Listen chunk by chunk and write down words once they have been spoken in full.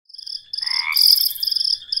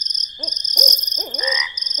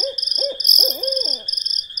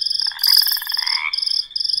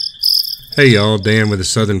Hey y'all, Dan with the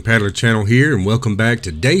Southern Paddler Channel here, and welcome back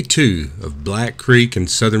to day 2 of Black Creek in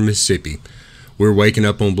southern Mississippi. We're waking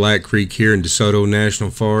up on Black Creek here in DeSoto National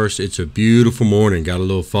Forest. It's a beautiful morning, got a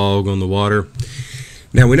little fog on the water.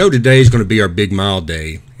 Now we know today is going to be our big mile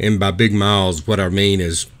day, and by big miles what I mean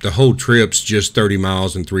is the whole trip's just 30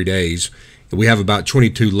 miles in 3 days. We have about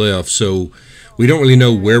 22 left, so we don't really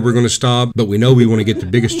know where we're going to stop, but we know we want to get the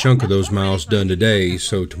biggest chunk of those miles done today,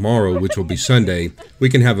 so tomorrow, which will be Sunday, we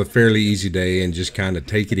can have a fairly easy day and just kind of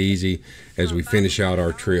take it easy as we finish out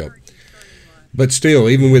our trip. But still,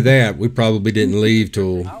 even with that, we probably didn't leave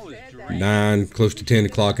till 9, close to 10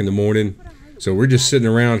 o'clock in the morning. So we're just sitting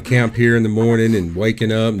around camp here in the morning and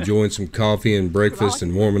waking up, enjoying some coffee and breakfast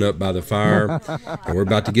and warming up by the fire. And we're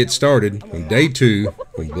about to get started on day 2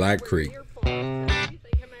 on Black Creek.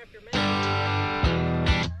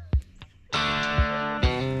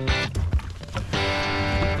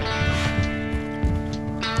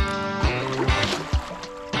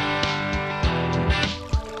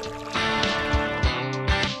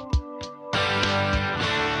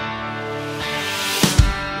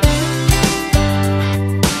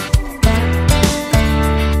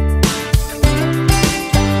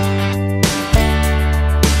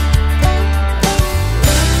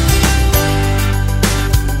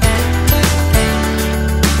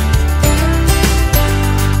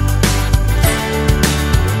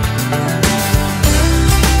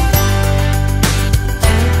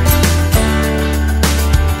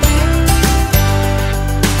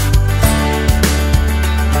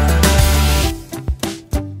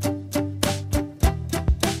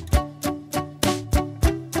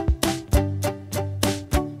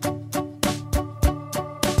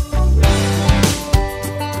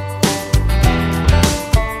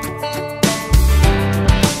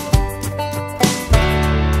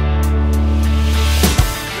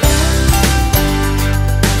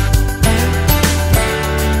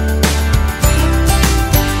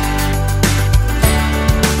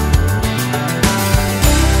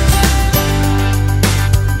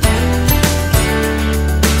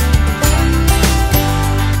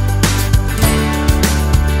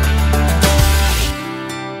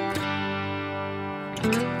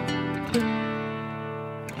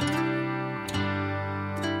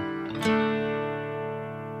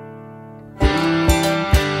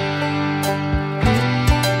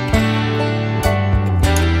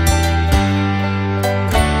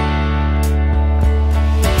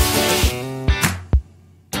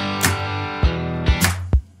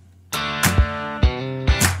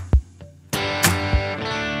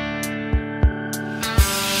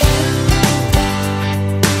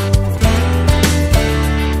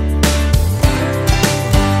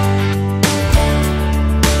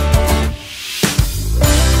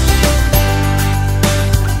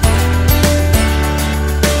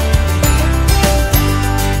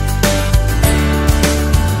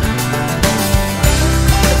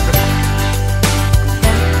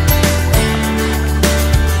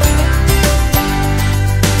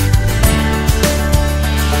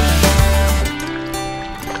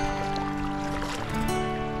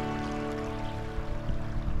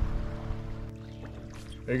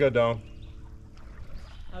 There you go, Dawn.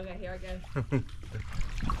 Okay, here I go.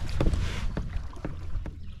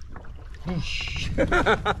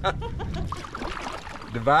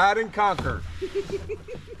 Divide and conquer.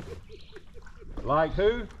 Like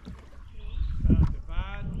who?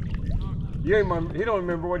 Divide and conquer. You ain't remember, he don't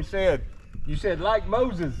remember what he said. You said like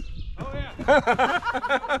Moses. Oh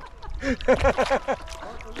yeah.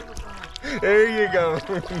 There you go.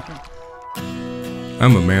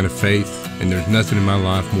 I'm a man of faith, and there's nothing in my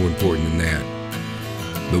life more important than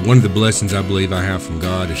that. But one of the blessings I believe I have from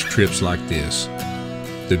God is trips like this.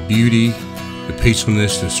 The beauty, the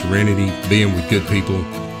peacefulness, the serenity, being with good people.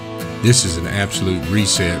 This is an absolute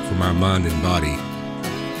reset for my mind and body,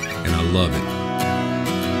 and I love it.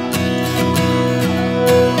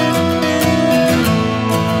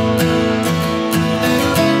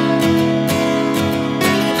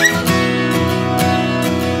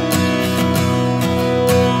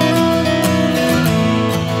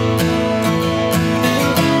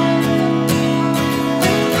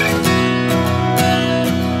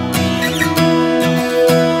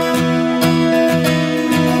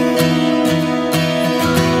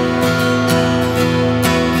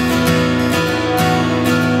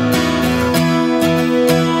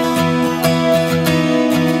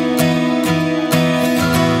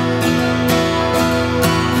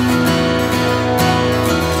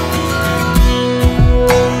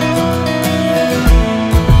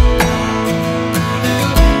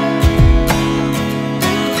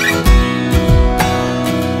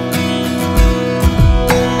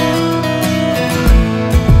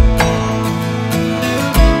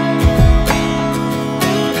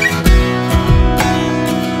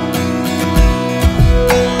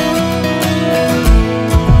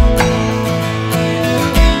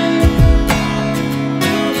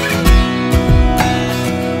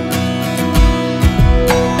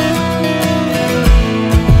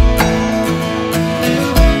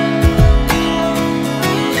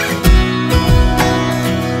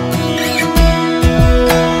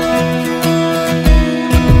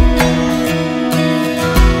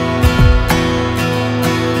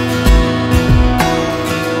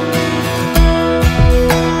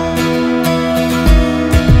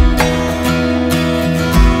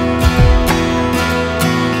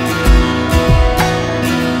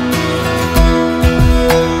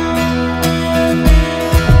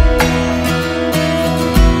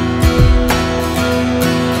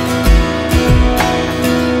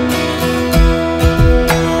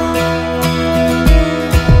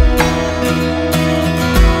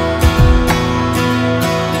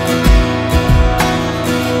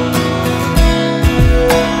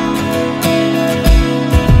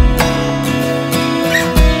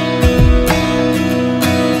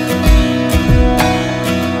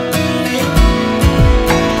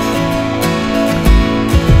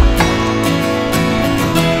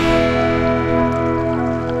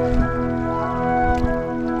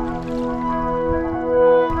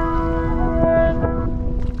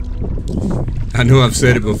 know I've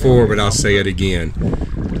said it before, but I'll say it again.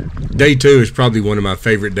 Day 2 is probably one of my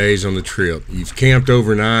favorite days on the trip. You've camped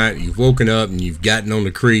overnight, you've woken up, and you've gotten on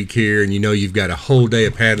the creek here, and you know you've got a whole day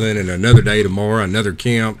of paddling and another day tomorrow, another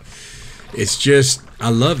camp. It's just, I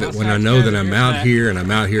love it when I know that I'm out here and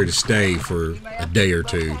I'm out here to stay for a day or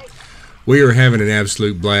two. We are having an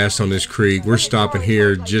absolute blast on this creek. We're stopping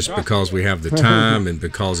here just because we have the time and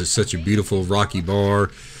because it's such a beautiful rocky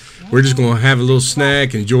bar. We're just going to have a little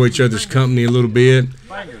snack, enjoy each other's company a little bit,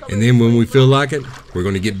 and then when we feel like it, we're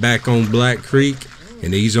going to get back on Black Creek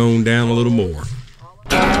and ease on down a little more.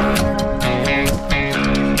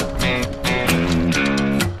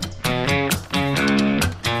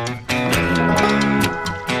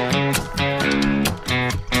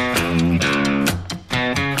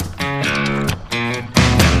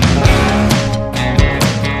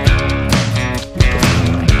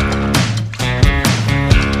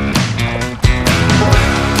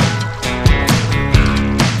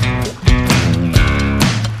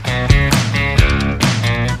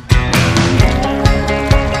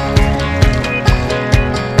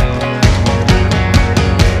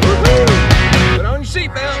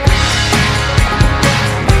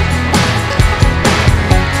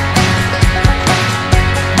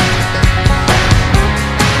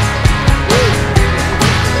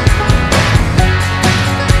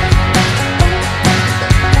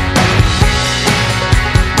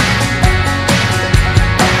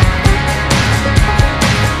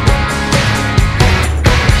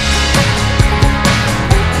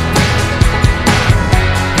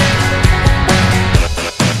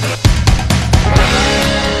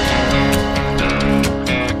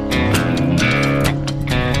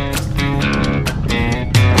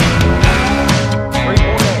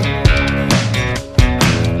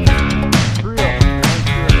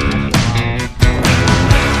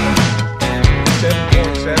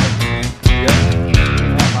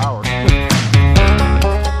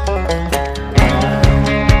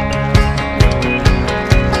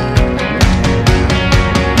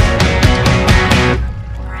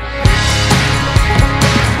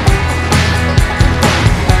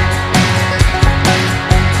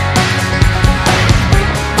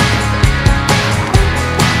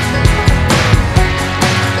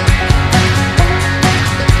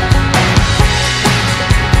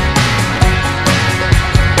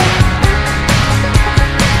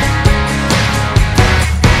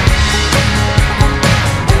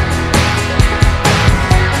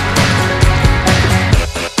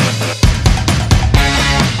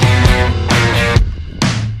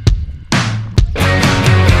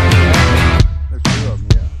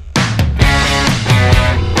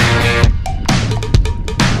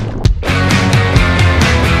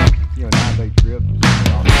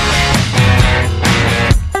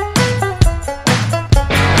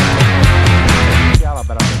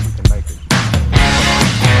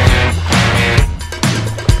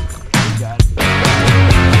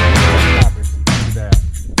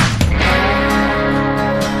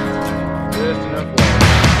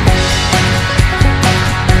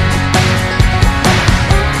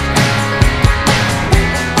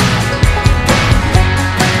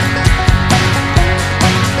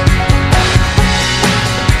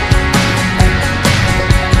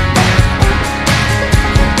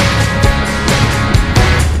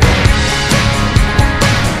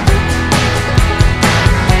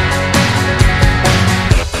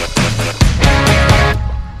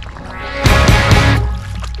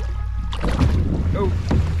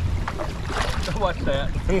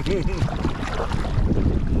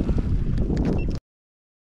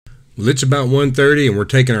 Well, it's about 1:30 and we're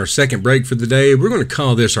taking our second break for the day. We're going to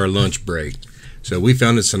call this our lunch break. So we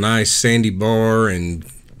found us a nice sandy bar and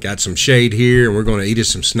got some shade here, and we're going to eat us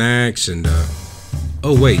some snacks. And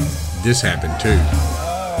oh wait, this happened too.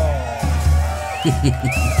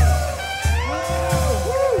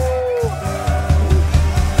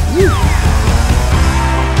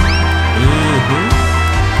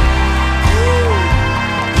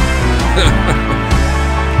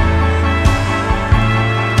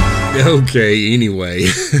 Okay, anyway.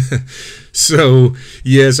 So,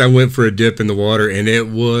 yes, I went for a dip in the water, and it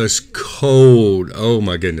was cold. Oh,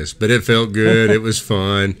 my goodness. But it felt good. It was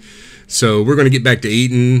fun. So, we're going to get back to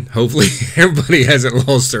eating. Hopefully, everybody hasn't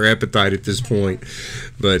lost their appetite at this point.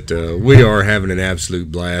 But we are having an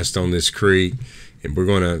absolute blast on this creek. And we're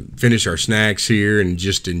going to finish our snacks here and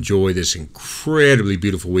just enjoy this incredibly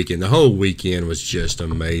beautiful weekend. The whole weekend was just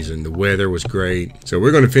amazing. The weather was great. So,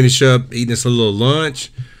 we're going to finish up eating us a little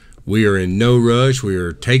lunch. We are in no rush. We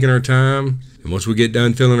are taking our time. And once we get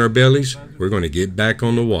done filling our bellies, we're going to get back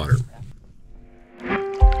on the water.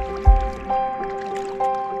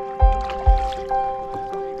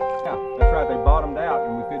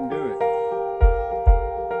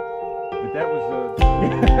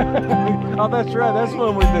 Oh, that's right. That's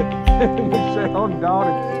one with the on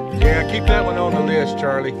Dotted. Yeah, keep that one on the list,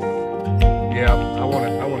 Charlie. Yeah, I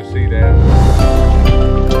want to see that.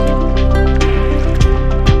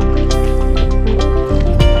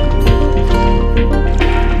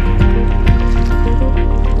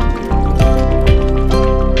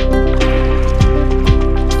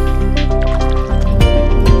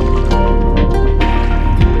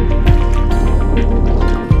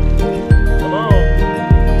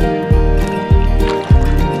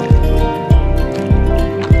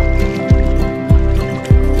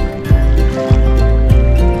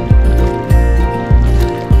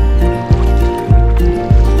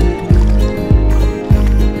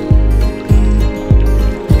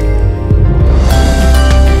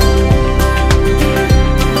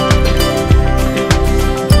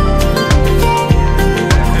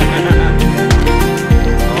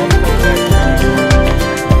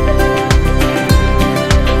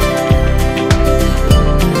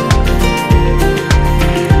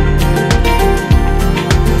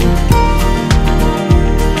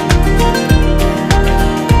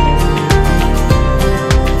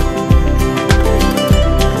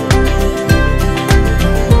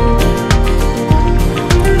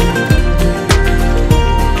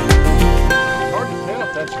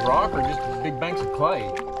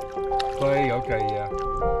 Clay, okay, yeah.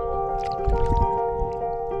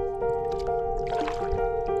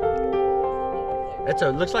 That's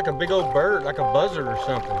looks like a big old bird, like a buzzard or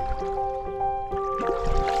something.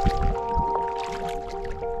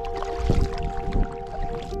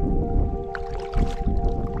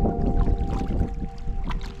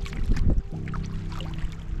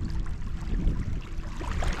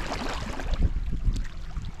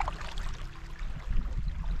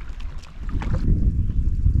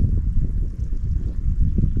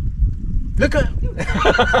 Look at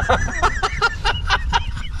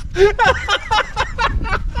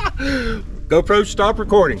GoPro, stop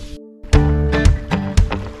recording.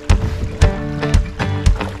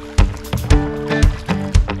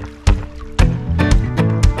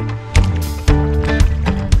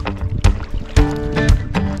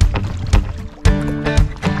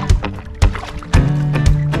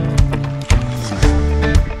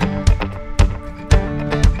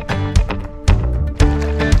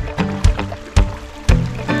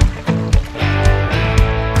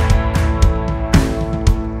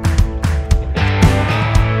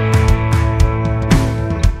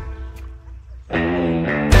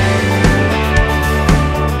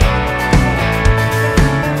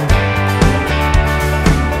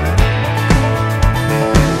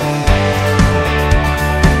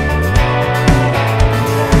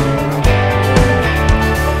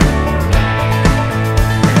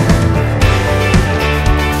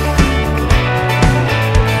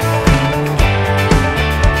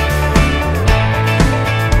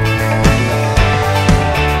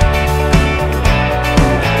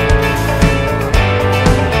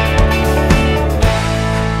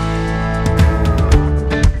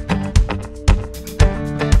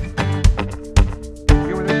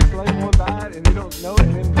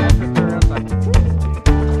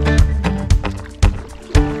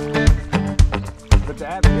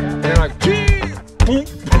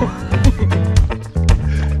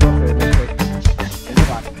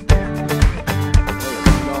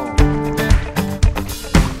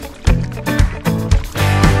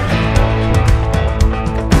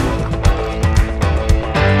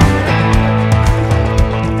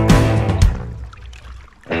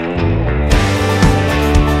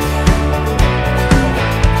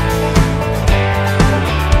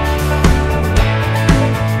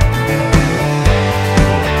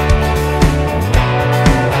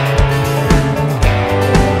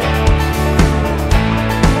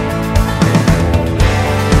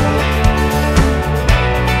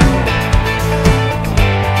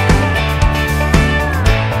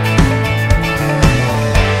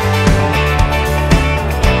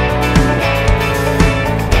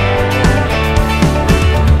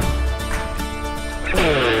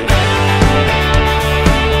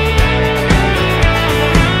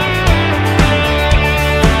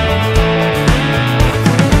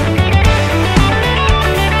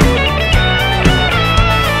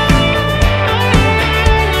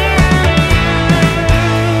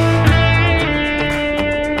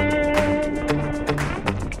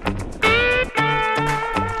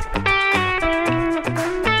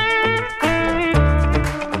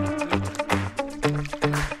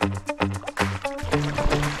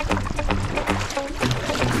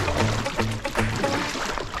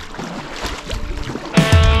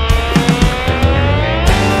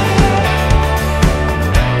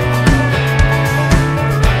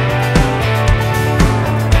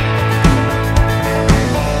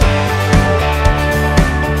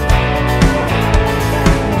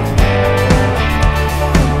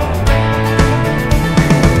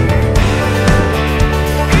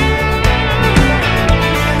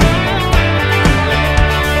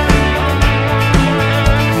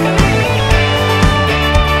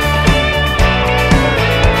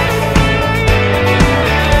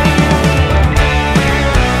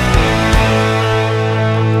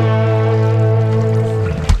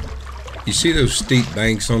 You see those steep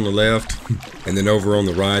banks on the left, and then over on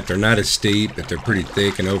the right, they're not as steep, but they're pretty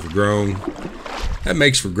thick and overgrown. That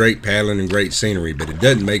makes for great paddling and great scenery, but it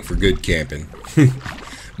doesn't make for good camping.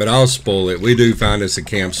 But I'll spoil it. We do find us a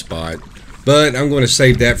camp spot, but I'm going to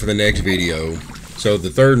save that for the next video. So the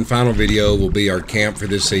third and final video will be our camp for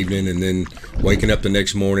this evening, and then waking up the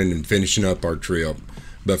next morning and finishing up our trip.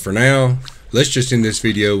 But for now, let's just end this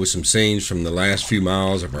video with some scenes from the last few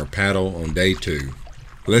miles of our paddle on day 2.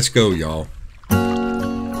 Let's go, y'all.